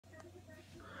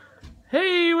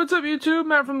Hey, what's up YouTube?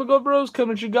 Matt from Theglovebros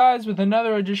coming at you guys with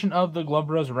another edition of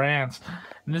Theglovebros Rants.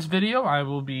 In this video, I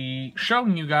will be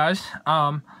showing you guys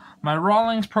my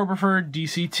Rawlings Pro Preferred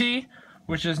DCT,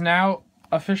 which is now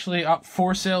officially up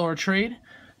for sale or trade.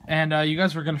 And you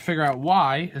guys are going to figure out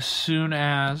why as soon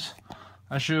as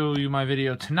I show you my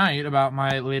video tonight about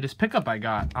my latest pickup I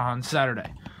got on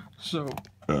Saturday. So,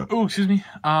 excuse me.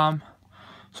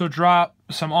 So drop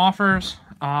some offers.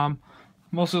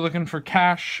 Mostly looking for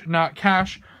cash, not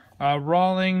cash.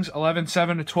 Rawlings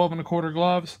 11.7 to 12 1/4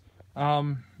 gloves.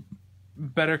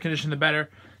 Better condition the better.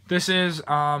 This is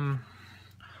a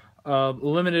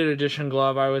limited edition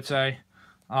glove, I would say.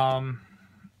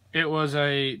 It was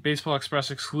a Baseball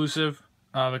Express exclusive,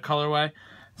 the colorway.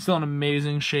 Still an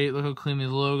amazing shape. Look how clean these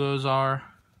logos are.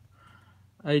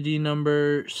 ID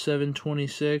number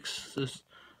 726. Just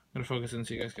I'm gonna focus in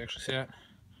so you guys can actually see it.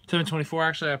 724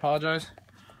 actually, I apologize.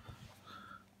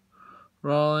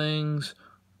 Rawlings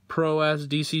Pro S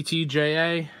DCT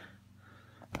JA.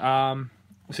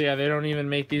 So yeah, they don't even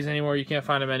make these anymore. You can't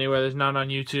find them anywhere. There's none on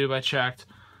YouTube. I checked.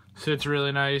 So it's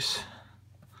really nice.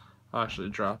 I'll actually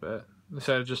drop it. I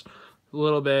said just a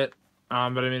little bit, but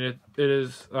I mean it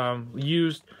is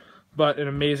used, but in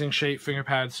amazing shape. Finger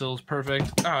pad still is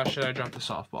perfect. Oh shit, I dropped the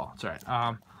softball. It's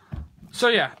alright. So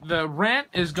yeah, the rant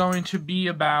is going to be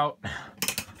about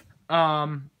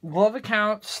glove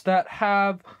accounts that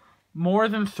have more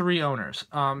than 3 owners.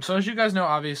 So as you guys know,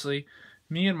 obviously,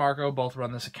 me and Marco both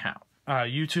run this account,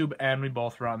 YouTube, and we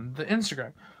both run the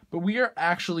Instagram. But we are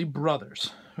actually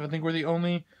brothers. I think we're the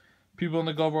only people in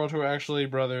the glove world who are actually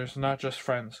brothers, not just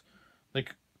friends.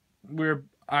 Like, we're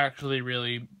actually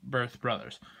really birth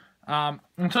brothers.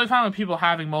 Until I found with people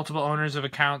having multiple owners of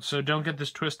accounts, so don't get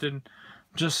this twisted.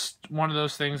 Just one of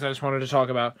those things I just wanted to talk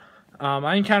about.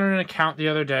 I encountered an account the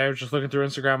other day. I was just looking through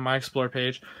Instagram, my Explore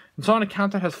page, and saw an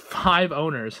account that has 5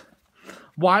 owners.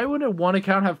 Why would one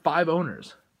account have 5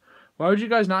 owners? Why would you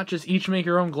guys not just each make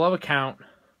your own glove account,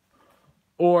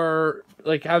 or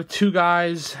like have 2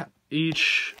 guys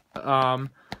each in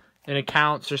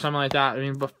accounts or something like that? I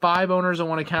mean, but 5 owners on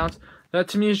one account, that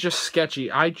to me is just sketchy.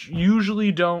 I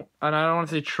usually don't, and I don't want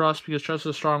to say trust because trust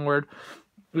is a strong word.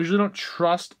 I usually don't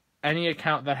trust any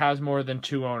account that has more than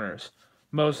 2 owners.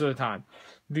 Most of the time,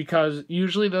 because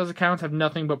usually those accounts have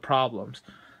nothing but problems.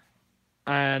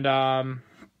 And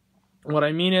what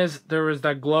I mean is, there was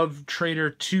that Glove Trader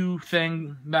 2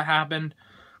 thing that happened.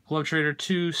 Glove Trader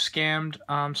 2 scammed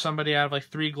somebody out of like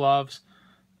 3 gloves.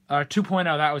 2.0,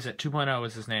 that was it. 2.0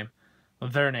 was his name,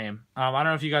 their name. I don't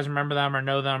know if you guys remember them or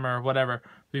know them or whatever.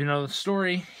 But you know the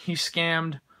story. He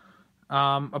scammed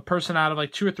a person out of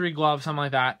like 2 or 3 gloves, something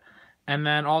like that. And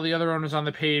then all the other owners on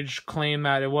the page claim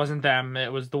that it wasn't them,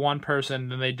 it was the one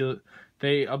person, and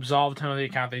they absolved him of the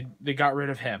account. They got rid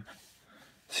of him.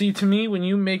 See, to me, when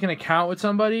you make an account with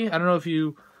somebody, I don't know if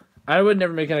you, I would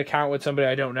never make an account with somebody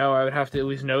I don't know. I would have to at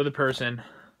least know the person,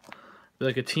 be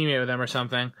like a teammate with them or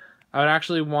something. I would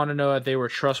actually want to know that they were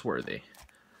trustworthy.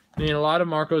 I mean, a lot of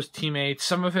Marco's teammates,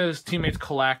 some of his teammates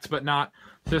collect, but not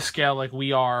to the scale like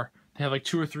we are. They have like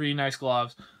 2 or 3 nice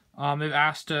gloves. They've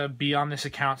asked to be on this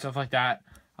account, stuff like that.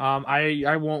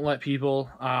 I won't let people.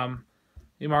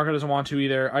 Marco doesn't want to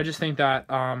either. I just think that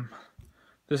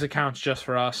this account's just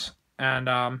for us.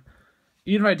 And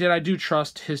even if I did, I do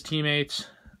trust his teammates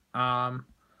and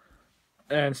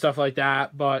stuff like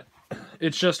that. But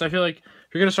it's just, I feel like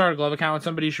if you're going to start a glove account with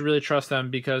somebody, you should really trust them,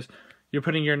 because you're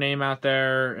putting your name out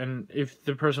there. And if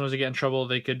the person was to get in trouble,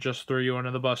 they could just throw you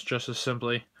under the bus just as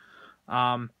simply.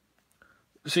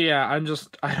 So yeah,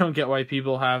 I don't get why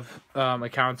people have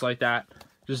accounts like that.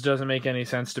 Just doesn't make any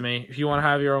sense to me. If you want to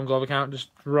have your own glove account, just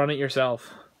run it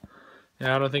yourself.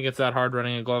 Yeah, I don't think it's that hard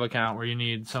running a glove account where you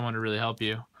need someone to really help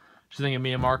you. Just think of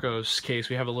me and Marco's case.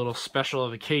 We have a little special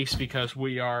of a case because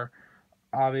we are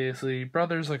obviously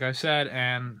brothers, like I said,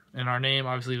 and in our name,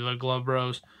 obviously, the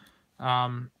Theglovebros.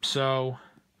 So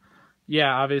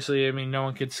yeah, obviously, I mean, no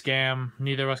one could scam.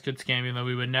 Neither of us could scam, even though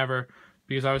we would never.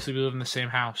 Because obviously we live in the same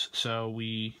house, so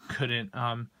we couldn't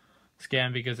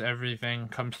scam because everything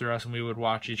comes through us and we would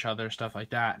watch each other, stuff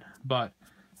like that. But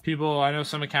people, I know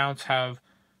some accounts have,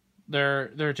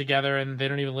 they're together and they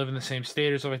don't even live in the same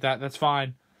state or stuff like that. That's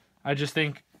fine. I just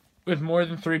think with more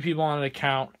than 3 people on an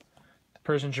account, the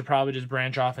person should probably just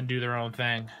branch off and do their own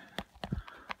thing.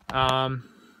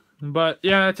 But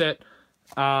yeah, that's it.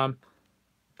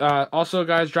 Also,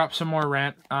 guys, drop some more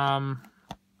rant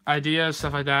ideas,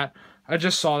 stuff like that. I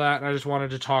just saw that and I just wanted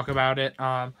to talk about it.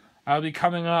 I'll be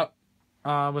coming up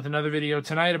with another video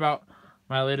tonight about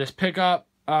my latest pickup.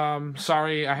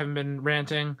 Sorry I haven't been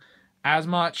ranting as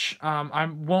much. I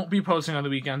won't be posting on the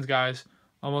weekends, guys.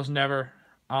 Almost never.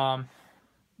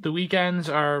 the weekends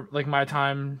are like my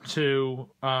time to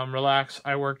relax.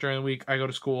 I work during the week. I go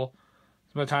to school.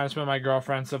 It's my time to spend with my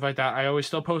girlfriend, stuff like that. I always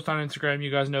still post on Instagram.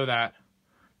 You guys know that.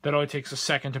 That only takes a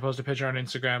second to post a picture on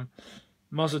Instagram.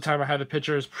 Most of the time I have the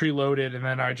pictures preloaded and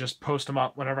then I just post them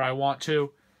up whenever I want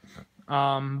to.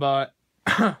 But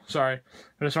sorry.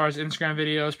 But as far as Instagram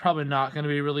videos, probably not going to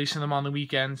be releasing them on the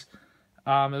weekends.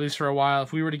 At least for a while.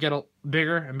 If we were to get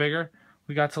bigger and bigger,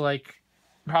 we got to like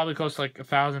probably close to like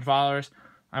 1,000 followers,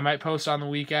 I might post on the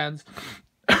weekends.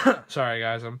 Sorry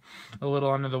guys, I'm a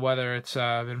little under the weather. It's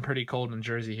been pretty cold in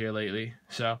Jersey here lately.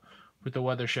 So with the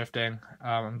weather shifting,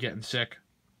 I'm getting sick.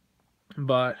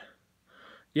 But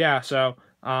yeah, so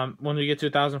when we get to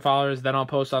 1,000 followers, then I'll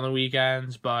post on the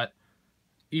weekends. But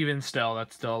even still,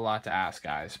 that's still a lot to ask,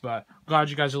 guys. But glad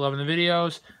you guys are loving the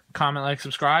videos. Comment, like,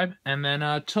 subscribe. And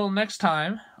then till next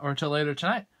time, or until later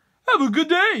tonight, have a good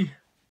day!